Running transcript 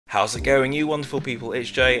How's it going, you wonderful people? It's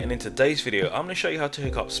Jay, and in today's video I'm going to show you how to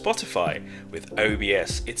hook up Spotify with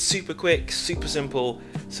OBS. It's super quick, super simple,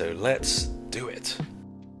 so let's do it.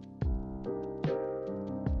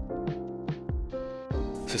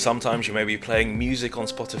 So sometimes you may be playing music on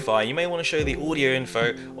Spotify, you may want to show the audio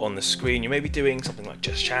info on the screen, you may be doing something like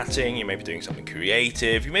just chatting, you may be doing something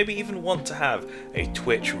creative, you maybe even want to have a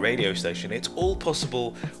Twitch radio station. It's all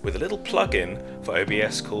possible with a little plugin for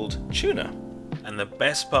OBS called Tuna. And the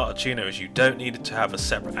best part of Tuna is you don't need to have a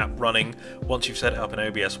separate app running. Once you've set it up in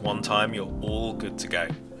OBS one time, you're all good to go.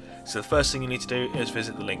 So the first thing you need to do is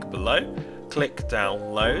visit the link below, click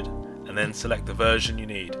download, and then select the version you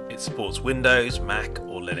need. It supports Windows, Mac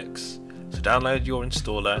or Linux. So download your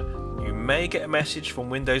installer. You may get a message from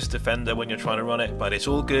Windows Defender when you're trying to run it, but it's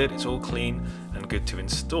all good, it's all clean and good to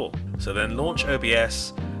install. So then launch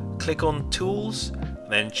OBS, click on Tools,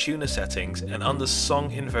 then Tuna Settings, and under Song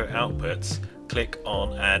Info Outputs, click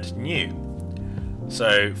on Add New.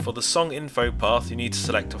 So for the song info path you need to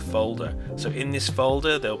select a folder. So in this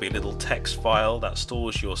folder there'll be a little text file that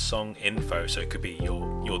stores your song info. So it could be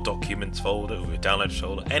your documents folder or your downloads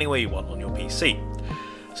folder, anywhere you want on your PC.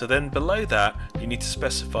 So then below that you need to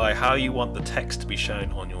specify how you want the text to be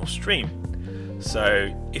shown on your stream.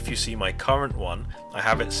 So if you see my current one, I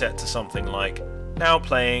have it set to something like now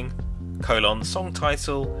playing : song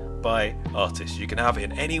title by artist. You can have it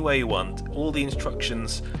in any way you want. All the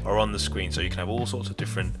instructions are on the screen, so you can have all sorts of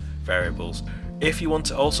different variables. If you want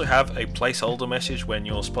to also have a placeholder message when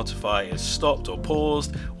your Spotify is stopped or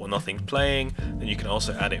paused or nothing's playing, then you can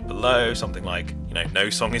also add it below, something like,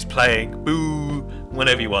 no song is playing, boo,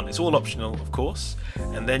 whenever you want. It's all optional, of course.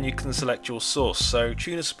 And then you can select your source. So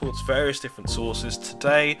Tuna supports various different sources.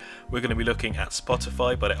 Today we're going to be looking at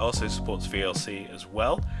Spotify, but it also supports VLC as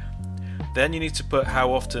well. Then you need to put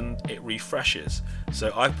how often it refreshes.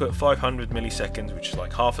 So I've put 500 milliseconds, which is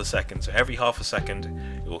like half a second. So every half a second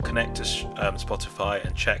it will connect to Spotify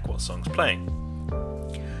and check what song's playing.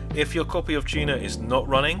 If your copy of Tuna is not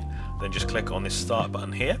running, then just click on this start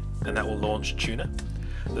button here and that will launch Tuna.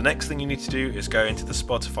 The next thing you need to do is go into the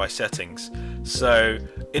Spotify settings. So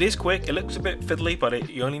it is quick, it looks a bit fiddly, but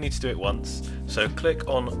you only need to do it once. So click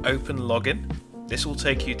on Open Login. This will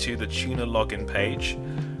take you to the Tuna login page.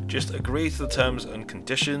 Just agree to the terms and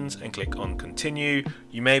conditions and click on continue.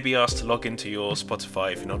 You may be asked to log into your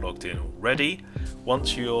Spotify if you're not logged in already.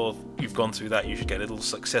 Once you've gone through that, you should get a little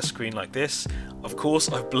success screen like this. Of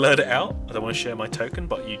course I've blurred it out, I don't want to share my token,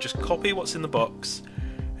 but you just copy what's in the box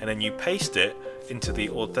and then you paste it into the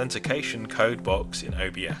authentication code box in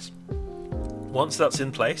OBS. Once that's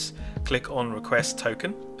in place, click on request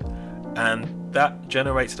token and that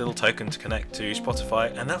generates a little token to connect to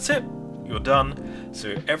Spotify, and that's it. You're done.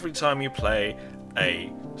 So every time you play a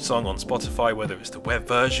song on Spotify, whether it's the web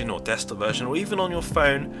version or desktop version or even on your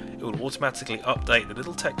phone, it will automatically update the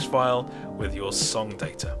little text file with your song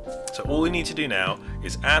data. So all you need to do now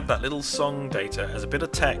is add that little song data as a bit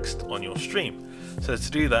of text on your stream. So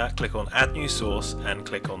to do that, click on Add New Source and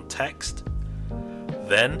click on Text.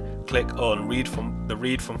 Then click on Read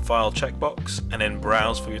from File checkbox and then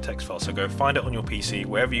Browse for your text file. So go find it on your PC,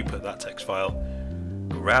 wherever you put that text file.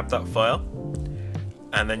 Grab that file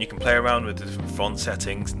and then you can play around with the different font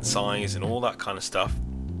settings and size and all that kind of stuff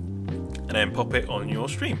and then pop it on your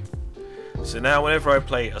stream. So now whenever I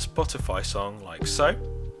play a Spotify song like so,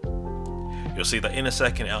 you'll see that in a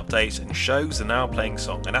second it updates and shows the now playing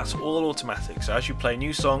song, and that's all automatic. So as you play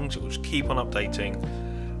new songs it will just keep on updating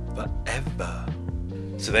forever.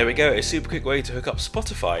 So there we go, a super quick way to hook up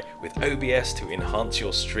Spotify with OBS to enhance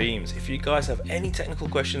your streams. If you guys have any technical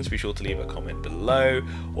questions, be sure to leave a comment below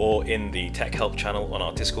or in the tech help channel on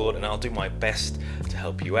our Discord, and I'll do my best to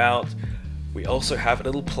help you out. We also have a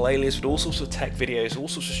little playlist with all sorts of tech videos, all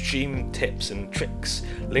sorts of stream tips and tricks.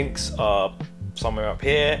 Links are somewhere up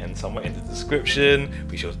here and somewhere in the description.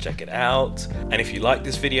 Be sure to check it out. And if you like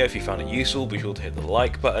this video, if you found it useful, be sure to hit the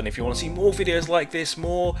like button. If you want to see more videos like this,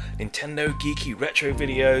 more Nintendo geeky retro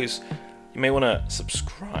videos, you may want to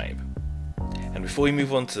subscribe. And before we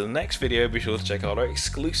move on to the next video, be sure to check out our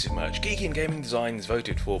exclusive merch, Geeky and Gaming Designs,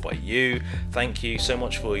 voted for by you. Thank you so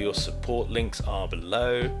much for your support. Links are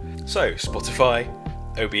below. So Spotify,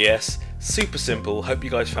 OBS, super simple. Hope you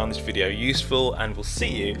guys found this video useful and we'll see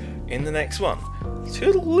you in the next one.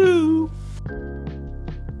 Toodaloo!